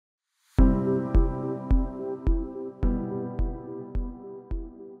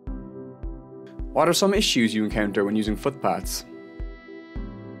What are some issues you encounter when using footpaths?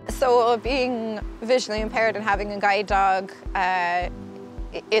 So being visually impaired and having a guide dog,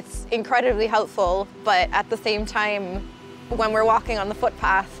 it's incredibly helpful, but at the same time, when we're walking on the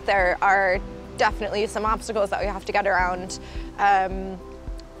footpath, there are definitely some obstacles that we have to get around.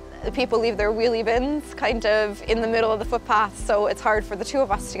 People leave their wheelie bins kind of in the middle of the footpath, so it's hard for the two of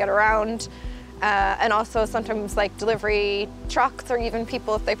us to get around. And also sometimes like delivery trucks, or even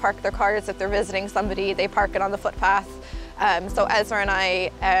people, if they park their cars, if they're visiting somebody, they park it on the footpath. So Ezra and I,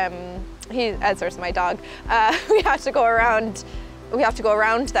 Ezra's my dog, we have to go around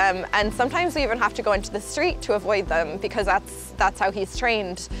them, and sometimes we even have to go into the street to avoid them, because that's how he's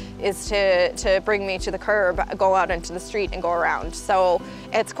trained, is to bring me to the curb, go out into the street and go around. So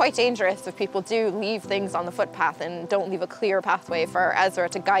it's quite dangerous if people do leave things on the footpath and don't leave a clear pathway for Ezra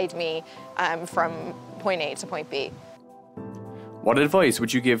to guide me from point A to point B. What advice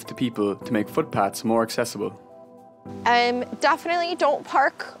would you give to people to make footpaths more accessible? Definitely don't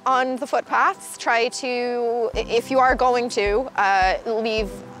park on the footpaths. Try to, if you are going to,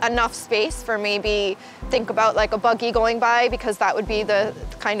 leave enough space for, maybe think about like a buggy going by, because that would be the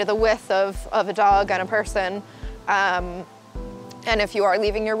kind of the width of a dog and a person. And if you are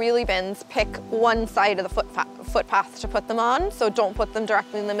leaving your wheelie bins, pick one side of the footpath to put them on. So don't put them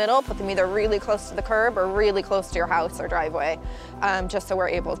directly in the middle, put them either really close to the curb or really close to your house or driveway, just so we're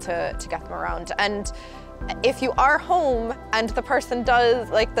able to get them around. And if you are home and the person does,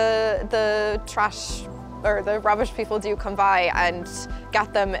 like the trash or the rubbish people do come by and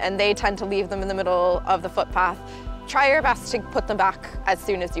get them, and they tend to leave them in the middle of the footpath, try your best to put them back as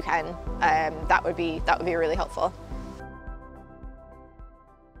soon as you can. That would be really helpful.